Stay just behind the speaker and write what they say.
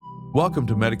Welcome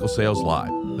to Medical Sales Live,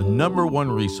 the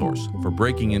 #1 resource for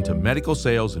breaking into medical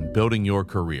sales and building your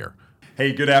career.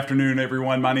 Hey, good afternoon,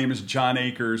 everyone. My name is John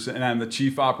Akers, and I'm the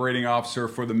Chief Operating Officer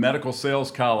for the Medical Sales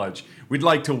College. We'd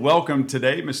like to welcome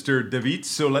today Mr. David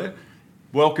Soule.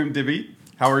 Welcome, David.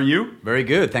 How are you? Very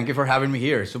good. Thank you for having me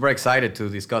here. Super excited to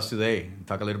discuss today and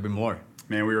talk a little bit more.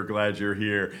 Man, we are glad you're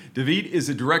here. David is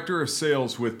the Director of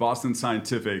Sales with Boston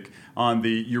Scientific on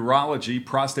the urology,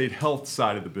 prostate health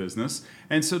side of the business.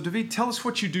 And so, David, tell us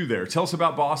what you do there. Tell us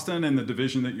about Boston and the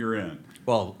division that you're in.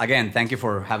 Well, again, thank you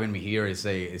for having me here.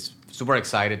 It's super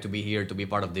excited to be here, to be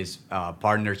part of this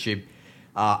partnership.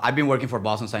 I've been working for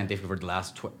Boston Scientific for the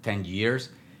last 10 years,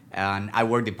 and I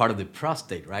work the part of the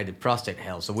prostate, right? The prostate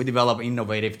health. So we develop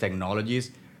innovative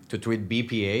technologies to treat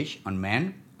BPH on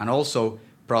men and also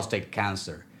prostate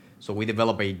cancer. So we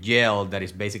develop a gel that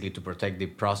is basically to protect the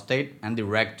prostate and the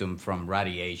rectum from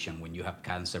radiation when you have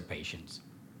cancer patients.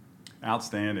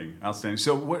 Outstanding, outstanding.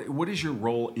 So what is your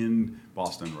role in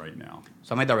Boston right now?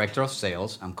 So I'm a director of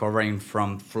sales. I'm covering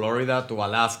from Florida to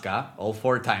Alaska, all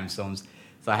 4 time zones.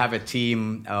 So I have a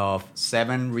team of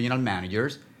 7 regional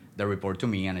managers that report to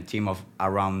me and a team of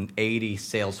around 80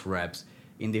 sales reps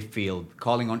in the field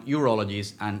calling on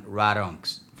urologists and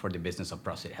radoncs for the business of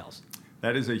prostate health.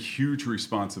 That is a huge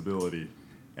responsibility.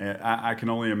 I can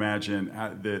only imagine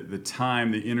the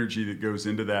time, the energy that goes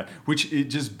into that, which it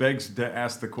just begs to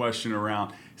ask the question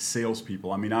around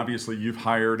salespeople. I mean, obviously, you've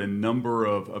hired a number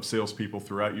of salespeople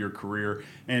throughout your career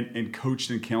and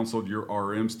coached and counseled your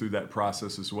RMs through that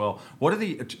process as well. What are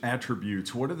the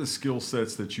attributes, what are the skill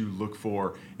sets that you look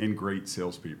for in great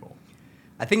salespeople?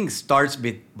 I think it starts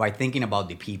by thinking about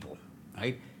the people,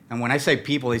 right? And when I say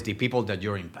people, it's the people that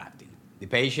you're impacting, the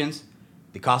patients,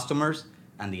 the customers,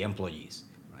 and the employees,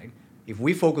 right? If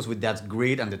we focus with that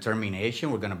grit and determination,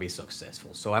 we're gonna be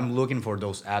successful. So I'm looking for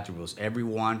those attributes. Every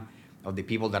one of the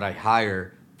people that I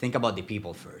hire, think about the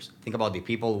people first. Think about the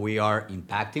people we are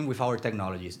impacting with our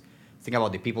technologies. Think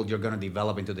about the people you're gonna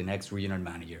develop into the next regional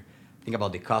manager. Think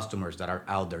about the customers that are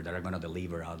out there that are gonna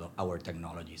deliver out of our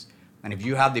technologies. And if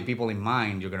you have the people in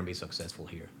mind, you're gonna be successful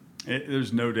here.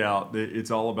 There's no doubt that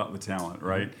it's all about the talent,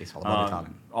 right? It's all about the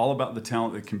talent. All about the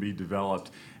talent that can be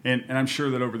developed. And I'm sure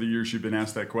that over the years you've been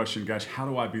asked that question, gosh, how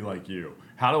do I be like you?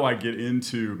 How do I get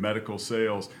into medical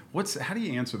sales? How do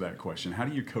you answer that question? How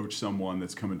do you coach someone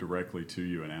that's coming directly to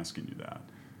you and asking you that?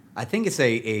 I think it's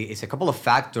a couple of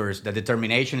factors. The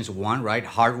determination is one, right?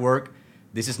 Hard work.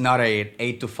 This is not an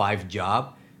 8 to 5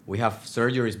 job. We have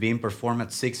surgeries being performed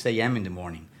at 6 a.m. in the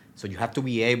morning. So you have to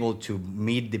be able to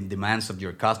meet the demands of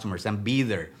your customers and be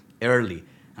there early.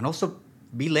 And also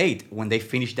be late when they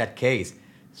finish that case.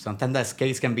 Sometimes that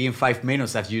case can be in 5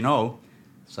 minutes, as you know.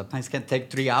 Sometimes it can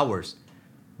take 3 hours.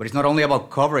 But it's not only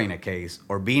about covering a case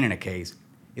or being in a case.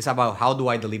 It's about how do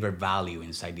I deliver value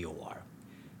inside the OR?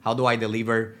 How do I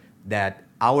deliver that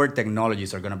our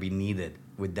technologies are going to be needed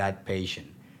with that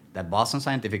patient? That Boston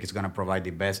Scientific is going to provide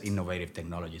the best innovative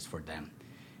technologies for them.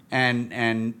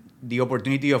 And the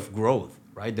opportunity of growth,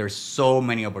 right? There's so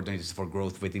many opportunities for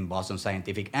growth within Boston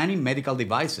Scientific and in medical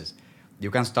devices. You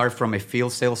can start from a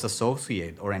field sales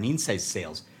associate or an inside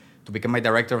sales to become a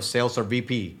director of sales or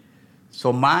VP.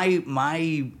 So my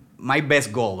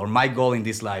best goal or my goal in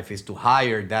this life is to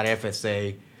hire that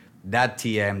FSA, that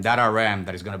TM, that RM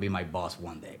that is going to be my boss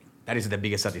one day. That is the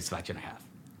biggest satisfaction I have.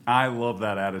 I love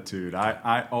that attitude.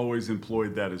 I always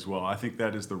employed that as well. I think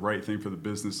that is the right thing for the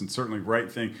business and certainly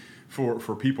right thing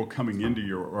for people coming into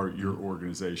your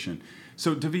organization.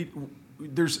 So, David,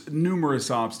 there's numerous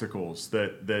obstacles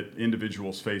that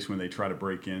individuals face when they try to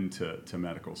break into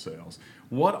medical sales.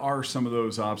 What are some of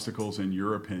those obstacles in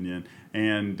your opinion?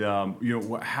 And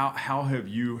how have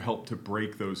you helped to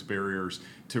break those barriers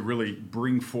to really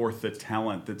bring forth the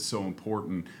talent that's so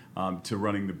important to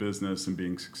running the business and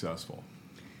being successful?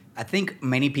 I think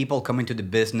many people come into the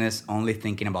business only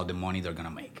thinking about the money they're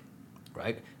gonna make,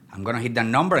 right? I'm gonna hit that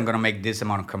number, I'm gonna make this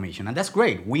amount of commission. And that's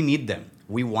great, we need them,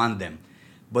 we want them.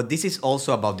 But this is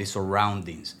also about the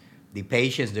surroundings, the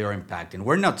patients they are impacting.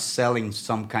 We're not selling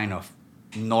some kind of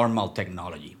normal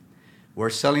technology. We're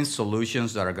selling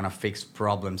solutions that are gonna fix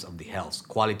problems of the health,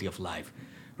 quality of life.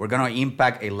 We're gonna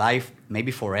impact a life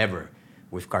maybe forever,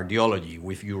 with cardiology,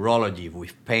 with urology,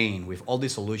 with pain, with all the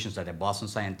solutions that a Boston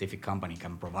Scientific company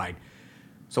can provide.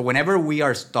 So whenever we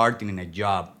are starting in a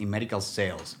job in medical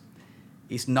sales,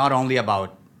 it's not only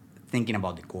about thinking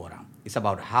about the quota. It's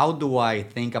about how do I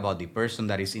think about the person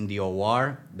that is in the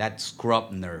OR, that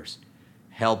scrub nurse,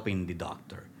 helping the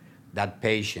doctor, that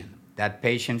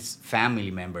patient's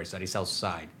family members that is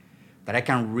outside, that I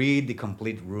can read the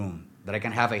complete room, that I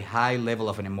can have a high level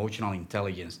of an emotional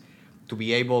intelligence to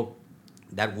be able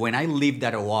that when I leave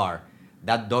that OR,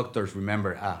 that doctors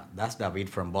remember, that's David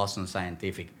from Boston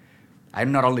Scientific. I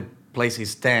not only place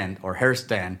his stand or her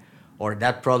stand or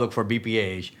that product for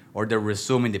BPH or the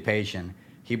resume in the patient,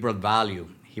 he brought value,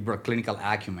 he brought clinical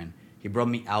acumen, he brought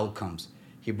me outcomes,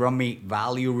 he brought me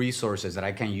value resources that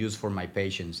I can use for my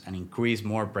patients and increase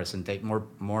more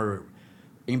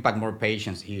impact more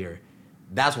patients here.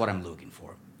 That's what I'm looking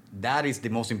for. That is the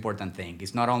most important thing.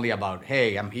 It's not only about,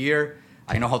 hey, I'm here,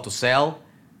 I know how to sell,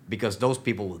 because those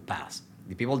people will pass.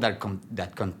 The people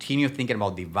that continue thinking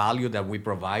about the value that we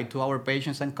provide to our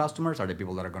patients and customers are the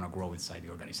people that are going to grow inside the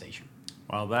organization.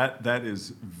 Wow, that is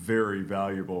very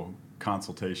valuable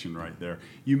consultation right there.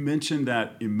 You mentioned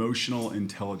that emotional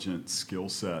intelligence skill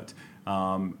set.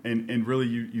 And really,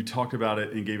 you talked about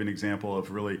it and gave an example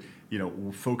of really,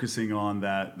 focusing on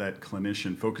that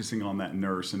clinician, focusing on that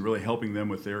nurse, and really helping them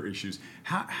with their issues.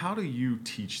 How do you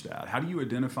teach that? How do you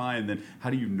identify, and then how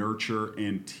do you nurture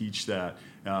and teach that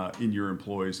in your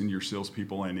employees, in your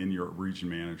salespeople, and in your region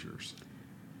managers?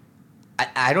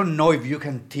 I don't know if you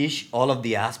can teach all of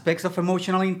the aspects of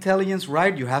emotional intelligence,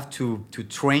 right? You have to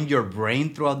train your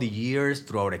brain throughout the years,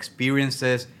 throughout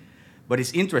experiences. But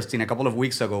it's interesting, a couple of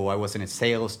weeks ago, I was in a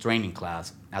sales training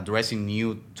class addressing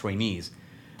new trainees,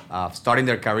 starting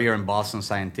their career in Boston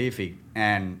Scientific.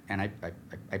 And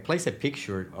I placed a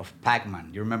picture of Pac-Man.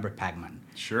 You remember Pac-Man?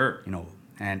 Sure.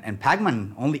 And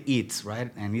Pac-Man only eats, right?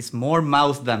 And it's more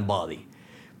mouth than body.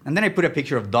 And then I put a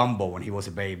picture of Dumbo when he was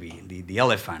a baby, the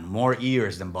elephant, more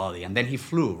ears than body. And then he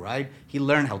flew, right? He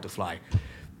learned how to fly.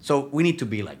 So we need to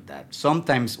be like that.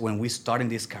 Sometimes when we start in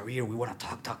this career, we want to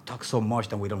talk so much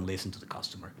that we don't listen to the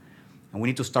customer. And we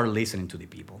need to start listening to the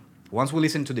people. Once we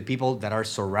listen to the people that are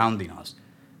surrounding us,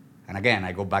 and again,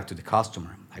 I go back to the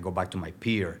customer, I go back to my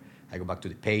peer, I go back to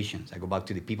the patients, I go back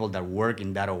to the people that work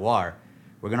in that OR,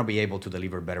 we're going to be able to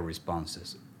deliver better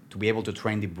responses, to be able to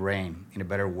train the brain in a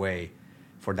better way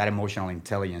for that emotional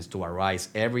intelligence to arise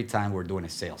every time we're doing a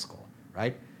sales call,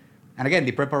 right? And again,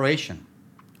 the preparation,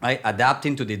 right?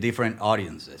 Adapting to the different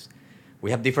audiences. We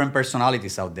have different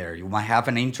personalities out there. You might have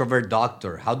an introvert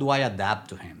doctor. How do I adapt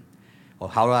to him? Or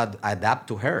how do I adapt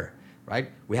to her,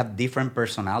 right? We have different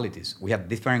personalities. We have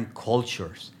different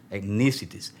cultures,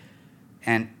 ethnicities,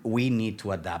 and we need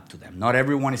to adapt to them. Not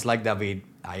everyone is like David.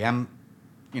 I am,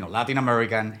 Latin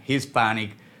American,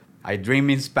 Hispanic. I dream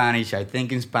in Spanish, I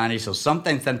think in Spanish, so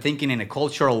sometimes I'm thinking in a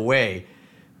cultural way,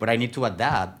 but I need to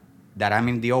adapt that I'm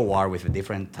in the OR with a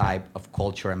different type of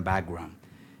culture and background.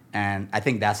 And I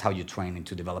think that's how you train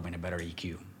into developing a better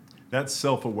EQ. That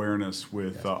self-awareness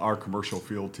with our commercial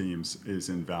field teams is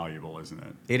invaluable, isn't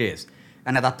it? It is.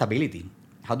 And adaptability.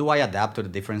 How do I adapt to the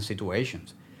different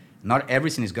situations? Not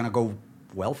everything is going to go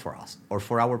well for us or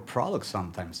for our product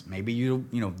sometimes. Maybe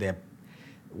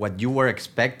what you were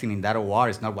expecting in that OR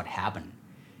is not what happened.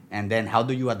 And then how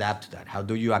do you adapt to that? How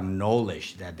do you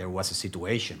acknowledge that there was a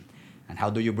situation? And how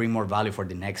do you bring more value for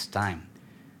the next time?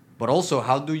 But also,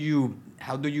 how do you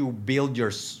build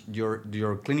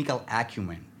your clinical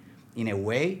acumen in a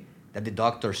way that the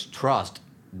doctors trust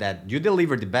that you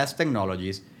deliver the best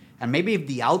technologies, and maybe if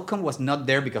the outcome was not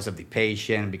there because of the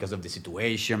patient, because of the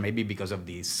situation, maybe because of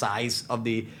the size of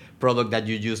the product that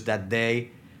you used that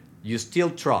day, you still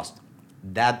trust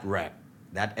that rep,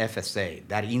 that FSA,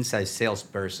 that inside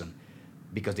salesperson,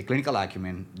 because the clinical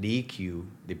acumen, the EQ,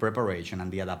 the preparation,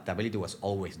 and the adaptability was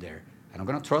always there. And I'm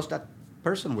going to trust that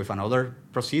person with another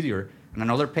procedure and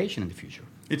another patient in the future.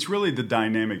 It's really the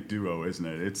dynamic duo, isn't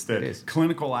it? It's that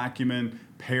clinical acumen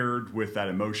paired with that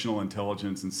emotional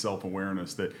intelligence and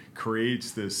self-awareness that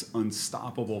creates this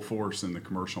unstoppable force in the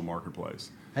commercial marketplace.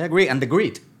 I agree. And the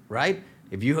grit, right?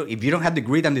 If you don't have the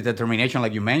grit and the determination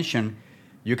like you mentioned,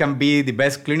 you can be the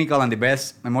best clinical and the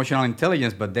best emotional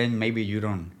intelligence, but then maybe you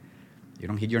don't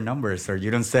hit your numbers or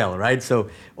you don't sell, right? So,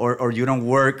 or you don't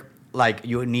work like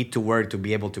you need to work to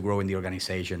be able to grow in the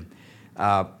organization.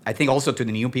 I think also to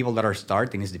the new people that are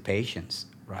starting is the patience,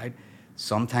 right?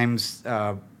 Sometimes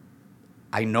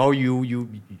I know you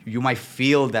might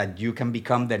feel that you can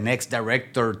become the next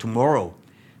director tomorrow,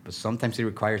 but sometimes it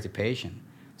requires the patience.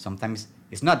 Sometimes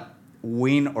it's not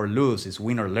win or lose, it's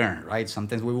win or learn, right?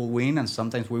 Sometimes we will win and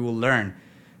sometimes we will learn.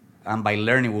 And by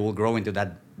learning, we will grow into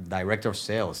that director of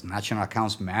sales, national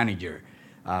accounts manager,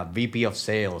 VP of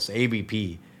sales,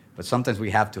 AVP. But sometimes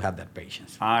we have to have that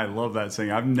patience. I love that saying.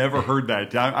 I've never heard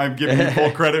that. I'm giving you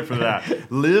full credit for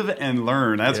that. Live and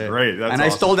learn. That's great. That's and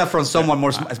awesome. I stole that from someone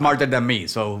more smarter than me.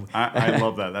 So I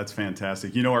love that. That's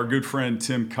fantastic. Our good friend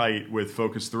Tim Kite with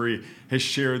Focus 3 has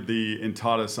shared and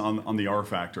taught us on the R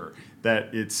factor,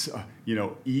 that it's,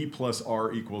 E plus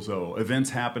R equals O.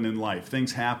 Events happen in life.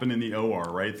 Things happen in the OR,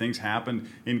 right? Things happen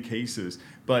in cases.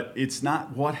 but it's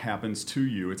not what happens to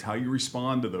you. It's how you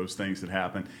respond to those things that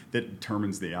happen that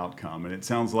determines the outcome. And it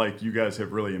sounds like you guys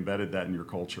have really embedded that in your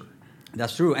culture.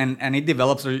 That's true, and it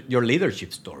develops your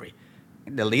leadership story.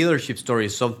 The leadership story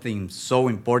is something so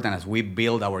important as we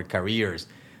build our careers,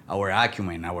 our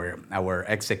acumen, our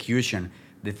execution.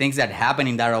 The things that happen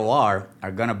in that OR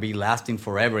are going to be lasting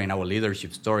forever in our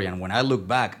leadership story. And when I look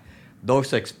back,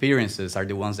 those experiences are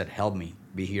the ones that help me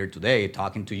be here today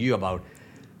talking to you about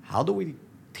how do we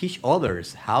teach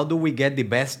others, how do we get the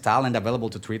best talent available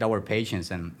to treat our patients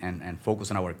and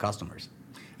focus on our customers.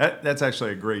 That's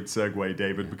actually a great segue,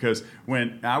 David, because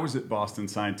when I was at Boston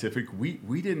Scientific,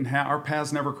 we didn't have, our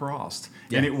paths never crossed.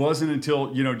 Yeah. And it wasn't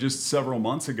until, just several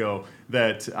months ago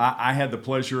that I had the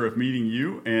pleasure of meeting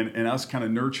you and us kind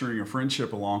of nurturing a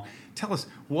friendship along. Tell us,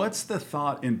 what's the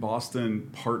thought in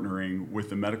Boston partnering with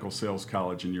the Medical Sales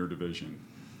College in your division?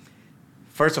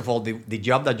 First of all, the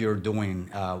job that you're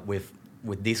doing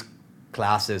with these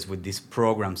classes, with these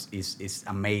programs is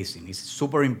amazing. It's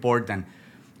super important.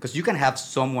 Because you can have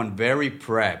someone very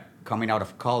prepped coming out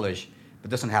of college, but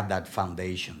doesn't have that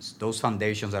foundations. Those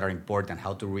foundations that are important,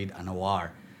 how to read an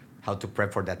OR, how to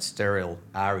prep for that sterile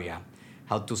area,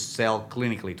 how to sell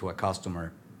clinically to a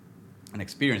customer. An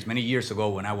experience many years ago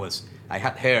when I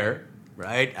had hair,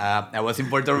 right? I was in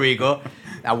Puerto Rico.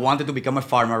 I wanted to become a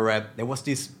pharma rep. There was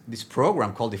this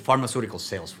program called the Pharmaceutical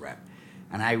Sales Rep.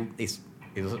 And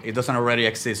it doesn't already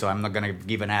exist, so I'm not gonna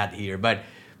give an ad here, but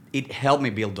it helped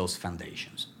me build those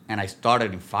foundations. And I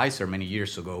started in Pfizer many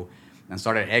years ago and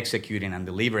started executing and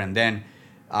delivering. And then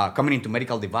coming into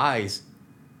medical device,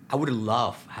 I would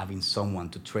love having someone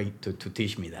to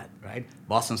teach me that, right?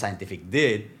 Boston Scientific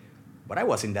did, but I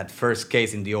was in that first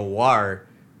case in the OR,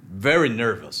 very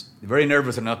nervous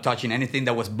and not touching anything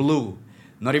that was blue,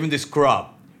 not even the scrub,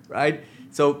 right?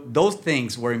 So those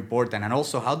things were important. And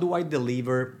also, how do I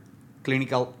deliver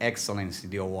clinical excellence in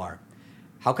the OR?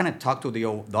 How can I talk to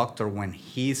the doctor when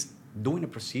he's doing a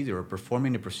procedure or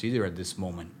performing a procedure at this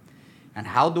moment? And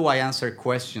how do I answer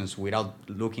questions without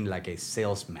looking like a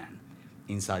salesman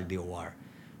inside the OR?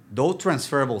 Those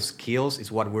transferable skills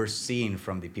is what we're seeing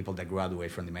from the people that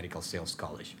graduate from the Medical Sales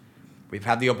College. We've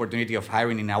had the opportunity of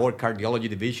hiring in our cardiology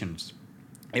divisions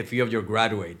a few of your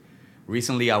graduates.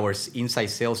 Recently, our inside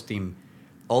sales team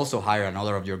also hired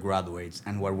another of your graduates.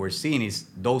 And what we're seeing is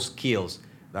those skills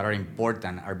that are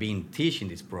important are being taught in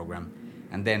this program.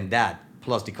 And then that,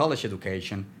 plus the college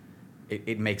education,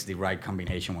 it makes the right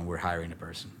combination when we're hiring a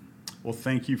person. Well,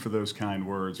 thank you for those kind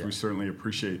words. Yeah. We certainly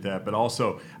appreciate that. But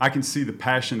also, I can see the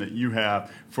passion that you have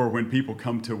for when people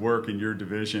come to work in your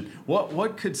division.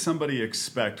 What could somebody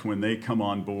expect when they come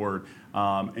on board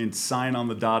and sign on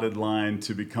the dotted line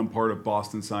to become part of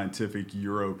Boston Scientific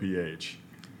EuroPH?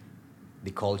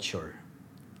 The culture.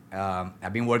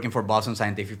 I've been working for Boston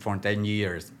Scientific for 10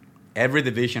 years. Every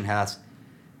division has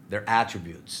their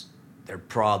attributes, their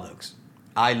products.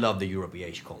 I love the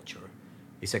EuroPH culture.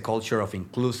 It's a culture of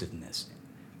inclusiveness.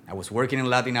 I was working in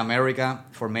Latin America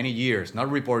for many years, not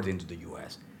reporting to the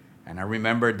US. And I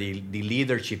remember the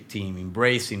leadership team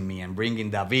embracing me and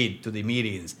bringing David to the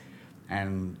meetings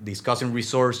and discussing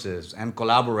resources and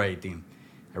collaborating.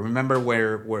 I remember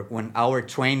when our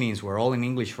trainings were all in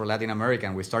English for Latin America,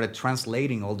 and we started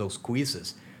translating all those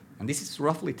quizzes. And this is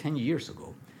roughly 10 years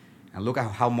ago. And look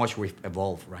at how much we've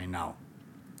evolved right now.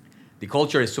 The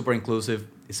culture is super inclusive.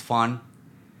 It's fun.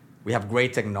 We have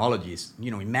great technologies.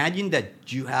 Imagine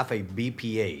that you have a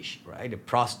BPH, right? A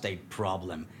prostate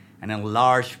problem, an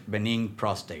enlarged benign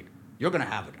prostate. You're going to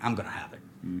have it. I'm going to have it.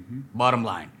 Mm-hmm. Bottom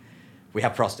line, we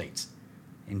have prostates.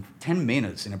 In 10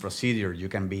 minutes in a procedure, you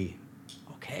can be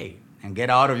okay and get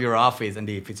out of your office and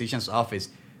the physician's office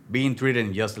being treated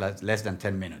in just less than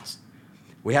 10 minutes.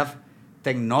 We have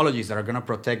technologies that are going to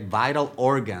protect vital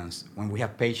organs when we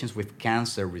have patients with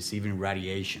cancer receiving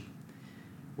radiation.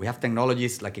 We have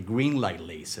technologies like a green light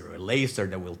laser, a laser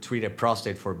that will treat a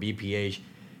prostate for BPH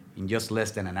in just less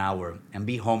than an hour and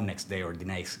be home next day or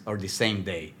the same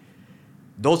day.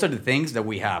 Those are the things that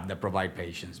we have that provide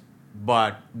patients.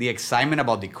 But the excitement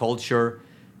about the culture,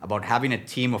 about having a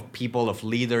team of people, of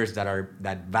leaders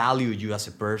that value you as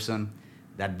a person,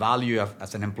 that value you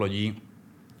as an employee,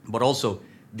 but also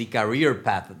the career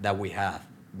path that we have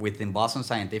within Boston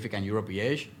Scientific and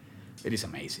EuroPH, it is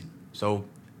amazing. So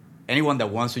anyone that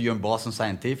wants to join Boston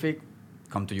Scientific,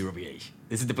 come to EuroPH.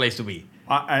 This is the place to be.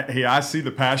 I see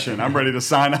the passion. I'm ready to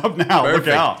sign up now. Perfect.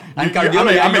 Look out. And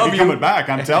cardiology, I may be coming back.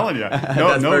 I'm telling you.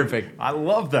 That's perfect. I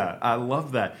love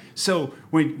that. So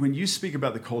when you speak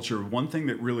about the culture, one thing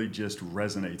that really just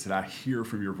resonates that I hear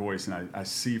from your voice and I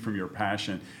see from your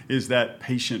passion is that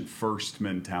patient-first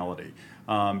mentality.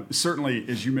 Certainly,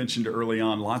 as you mentioned early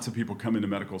on, lots of people come into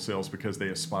medical sales because they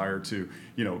aspire to,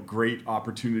 great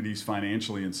opportunities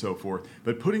financially and so forth.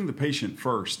 But putting the patient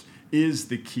first is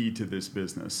the key to this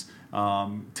business.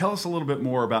 Tell us a little bit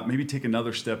more about, maybe take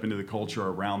another step into the culture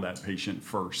around that patient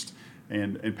first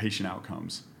and patient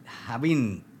outcomes.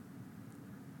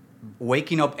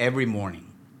 Waking up every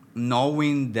morning,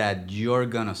 knowing that you're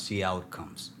gonna see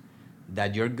outcomes,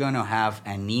 that you're gonna have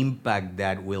an impact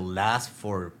that will last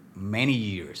for many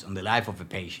years on the life of a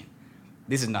patient.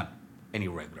 This is not any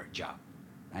regular job,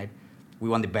 right? We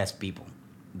want the best people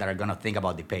that are gonna think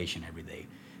about the patient every day.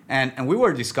 And we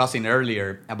were discussing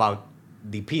earlier about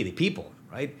the people,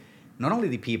 right? Not only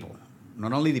the people,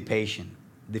 not only the patient,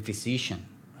 the physician,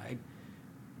 right?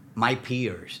 My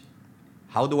peers.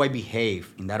 How do I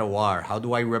behave in that OR? How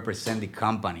do I represent the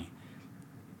company?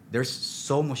 There's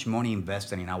so much money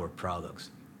invested in our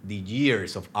products, the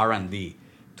years of R&D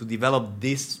to develop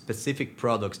these specific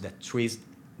products that treat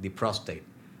the prostate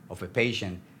of a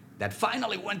patient that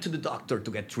finally went to the doctor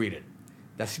to get treated,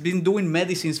 that's been doing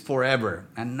medicines forever,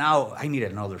 and now I need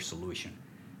another solution.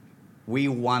 We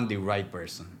want the right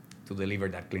person to deliver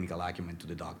that clinical acumen to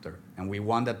the doctor, and we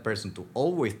want that person to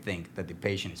always think that the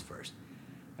patient is first.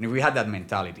 And if we have that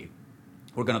mentality,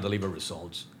 we're going to deliver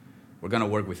results. We're going to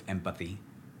work with empathy.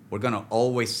 We're going to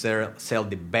always sell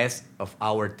the best of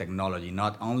our technology,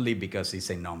 not only because it's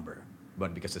a number,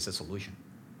 but because it's a solution.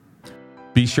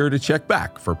 Be sure to check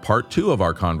back for part 2 of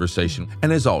our conversation.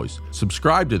 And as always,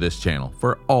 subscribe to this channel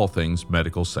for all things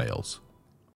medical sales.